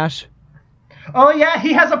final smash. Oh yeah,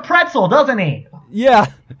 he has a pretzel, doesn't he? Yeah.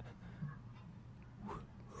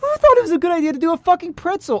 Who thought it was a good idea to do a fucking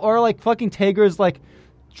pretzel or fucking Tager's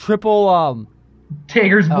triple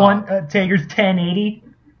Tager's 1080.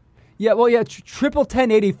 Yeah, well, yeah, triple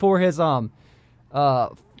 1080 for his triple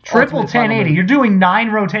 1080. You're doing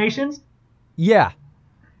 9 rotations. Yeah.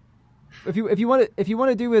 If you want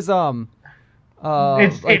to do his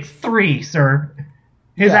it's 3, sir.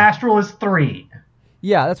 His astral is 3.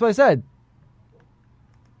 Yeah, that's what I said.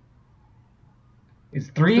 It's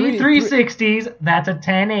 360s. That's a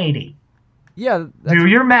 1080. Yeah. Do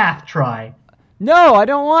your math. Try. No, I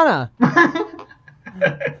don't wanna.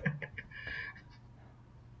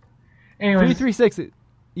 Anyways, 360.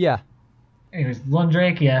 Yeah. Anyways,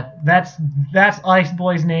 Lundrake, that's Ice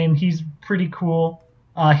Boy's name. He's pretty cool.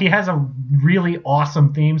 He has a really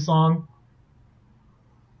awesome theme song.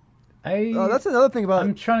 That's another thing about...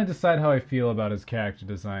 I'm trying to decide how I feel about his character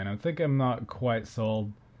design. I think I'm not quite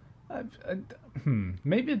sold.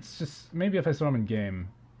 Maybe if I saw him in game,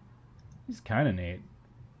 he's kind of neat.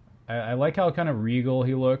 I like how kind of regal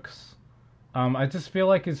he looks. I just feel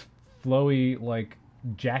like his flowy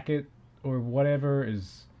jacket or whatever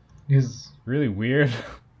is really weird.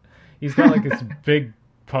 He's got like this big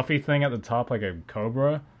puffy thing at the top, like a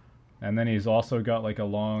cobra, and then he's also got like a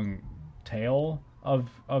long tail of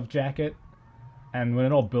jacket, and when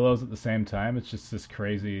it all billows at the same time, it's just this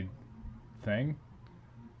crazy thing.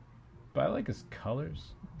 But I like his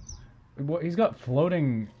colors. He's got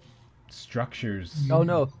floating structures. Oh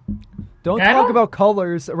no! Don't talk about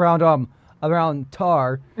colors around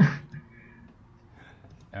Tar.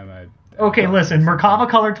 Okay, listen. Merkava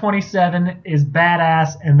Color 27 is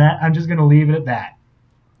badass, and that I'm just gonna leave it at that.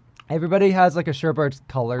 Everybody has like a Sherbert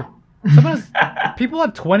color. People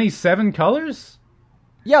have 27 colors.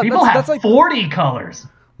 Yeah, people that's like 40 colors.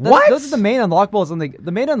 What? Those are the main unlockables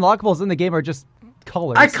the main unlockables in the game are just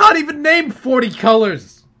colors. I can't even name 40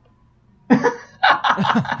 colors.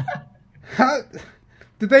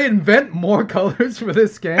 Did they invent more colors for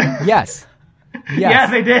this game? Yes. Yeah,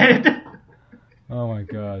 they did. Oh my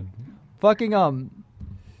god. Fucking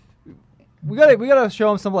we gotta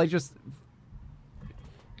show him some like just.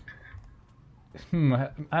 I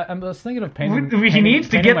was thinking of painting. He needs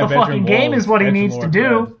to get the fucking game, is what he needs to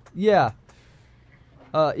do. Yeah.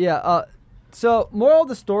 So moral of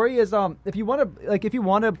the story is if you want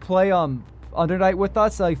to play Undernight with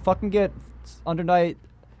us, fucking get Undernight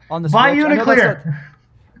on the Switch. Buy Uniclear.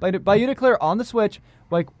 Buy Uniclear on the Switch.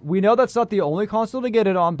 Like, we know that's not the only console to get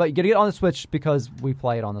it on, but you gotta get it on the Switch because we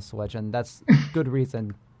play it on the Switch, and that's good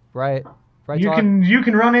reason, right? Right. You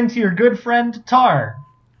can run into your good friend Tar.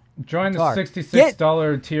 Join the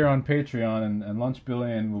 $66 tier on Patreon, and Lunch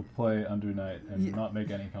Billion will play Undernight and not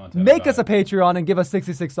make any content. Make us a Patreon and give us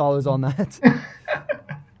 $66 on that.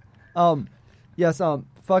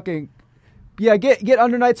 Fucking yeah, get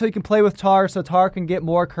Undernight so you can play with Tar, so Tar can get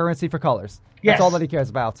more currency for colors. Yes. That's all that he cares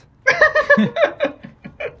about.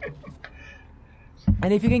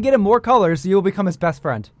 And if you can get him more colors, you'll become his best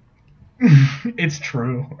friend. It's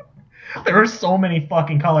true. There are so many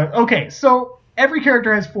fucking colors. Okay, so every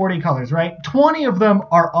character has 40 colors, right? 20 of them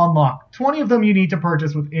are unlocked. 20 of them you need to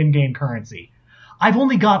purchase with in-game currency. I've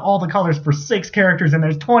only got all the colors for 6 characters, and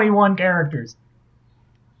there's 21 characters.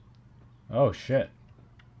 Oh, shit.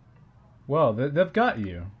 Well, they've got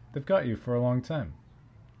you. They've got you for a long time.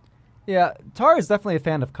 Yeah, Tar is definitely a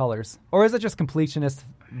fan of colors. Or is it just completionist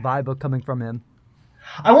vibe coming from him?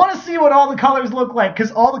 I want to see what all the colors look like,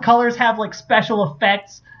 because all the colors have, like, special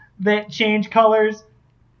effects that change colors.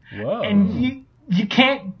 Whoa. And you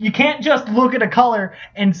can't just look at a color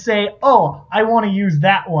and say, oh, I want to use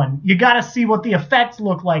that one. You got to see what the effects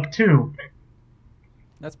look like, too.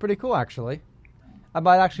 That's pretty cool, actually. I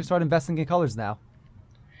might actually start investing in colors now.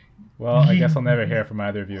 Well, I guess I'll never hear from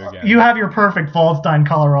either of you again. You have your perfect Waldstein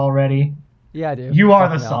color already. Yeah, I do. You are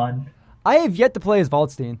the sun. I have yet to play as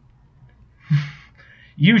Waldstein.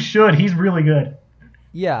 You should. He's really good.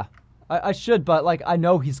 Yeah, I should, but like I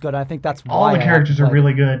know he's good. I think that's why all the characters are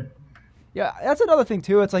really good. Yeah, that's another thing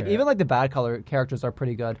too. It's like even like the bad color characters are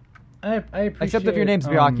pretty good. I appreciate. Except if your name's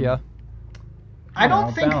Byakuya.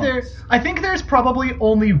 I think there's probably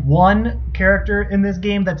only one character in this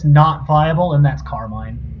game that's not viable, and that's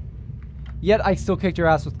Carmine. Yet I still kicked your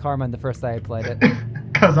ass with Carmine the first day I played it.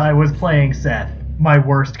 Because I was playing Seth, my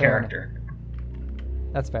worst character.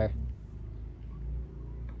 That's fair.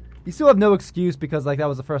 You still have no excuse because like that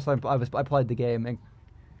was the first time I played the game, and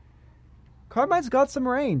Carmine's got some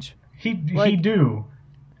range. He do.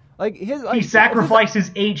 Like he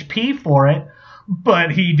sacrifices HP for it,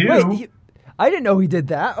 but he do. Wait, I didn't know he did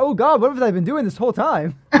that. Oh God, what have I been doing this whole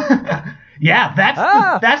time? Yeah,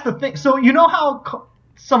 that's the thing. So you know how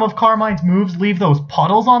some of Carmine's moves leave those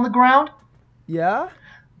puddles on the ground? Yeah.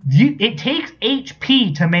 It takes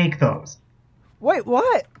HP to make those. Wait,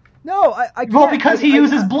 what? No, I can't. Well, because he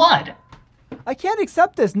uses blood. I can't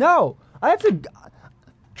accept this. No, I have to.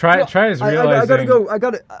 Try as realizing. I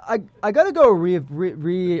gotta go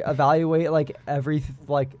reevaluate like every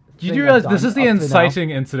like. Did you realize this is the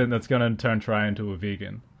inciting incident that's gonna turn Try into a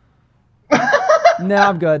vegan? Nah,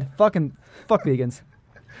 I'm good. Fuck vegans.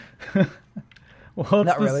 Well, it's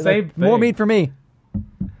not the really. same like, thing. More meat for me.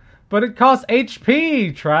 But it costs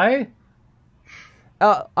HP. Try.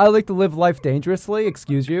 I like to live life dangerously.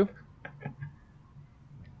 Excuse you.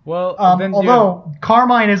 Well, although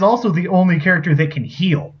Carmine is also the only character that can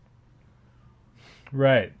heal.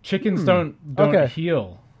 Right. Chickens don't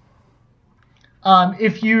heal.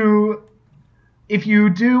 If you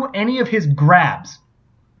do any of his grabs,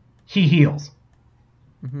 he heals.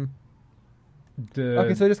 Mm-hmm.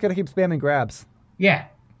 Okay, so I just gotta keep spamming grabs. Yeah.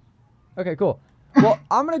 Okay, cool. Well,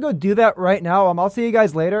 I'm gonna go do that right now. I'll see you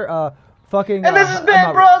guys later. And this has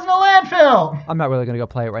been Bros in the Landfill! I'm not really gonna go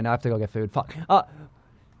play it right now. I have to go get food. Fuck.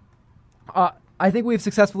 I think we've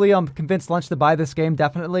successfully convinced Lunch to buy this game.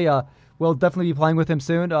 Definitely. We'll definitely be playing with him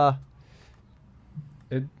soon.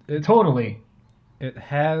 It totally. It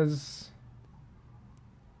has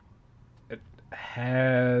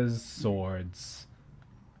swords.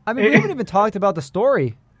 I mean, we haven't even talked about the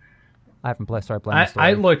story. I haven't started playing the story.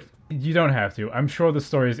 I looked. You don't have to. I'm sure the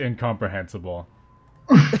story is incomprehensible.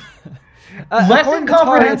 Less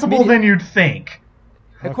incomprehensible than you'd think.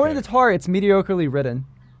 According to Tar, it's mediocrely written.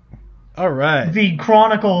 All right. The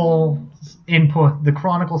chronicle input, the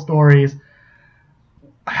chronicle stories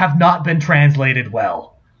have not been translated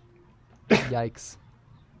well. Yikes.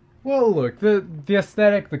 Well, look, the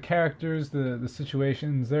aesthetic, the characters, the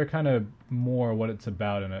situations, they're kind of more what it's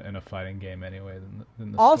about in a fighting game anyway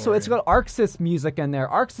than the also, story. It's got ArcSys music in there.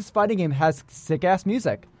 ArcSys fighting game has sick-ass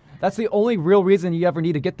music. That's the only real reason you ever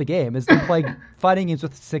need to get the game, is to play fighting games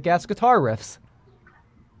with sick-ass guitar riffs.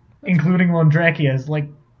 Including Londrakia's.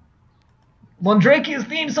 Londrakia's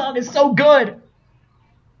theme song is so good!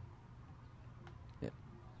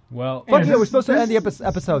 Well, fuck it, we're supposed to end the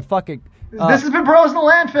episode. Fuck it. This has been Bros in the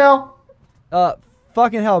Landfill!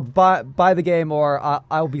 Fucking hell, buy the game or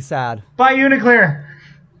I'll be sad. Buy Uniclear!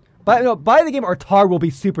 Buy the game or Tar will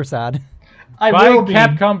be super sad. I will be.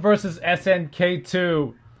 Capcom versus SNK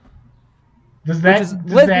 2.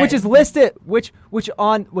 Which is listed which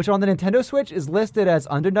on the Nintendo Switch is listed as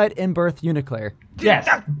Under Night In-Birth Uniclear. Yes.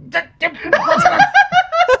 This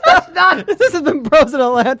has been Bros in a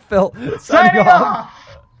Landfill. Signing off.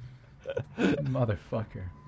 Motherfucker.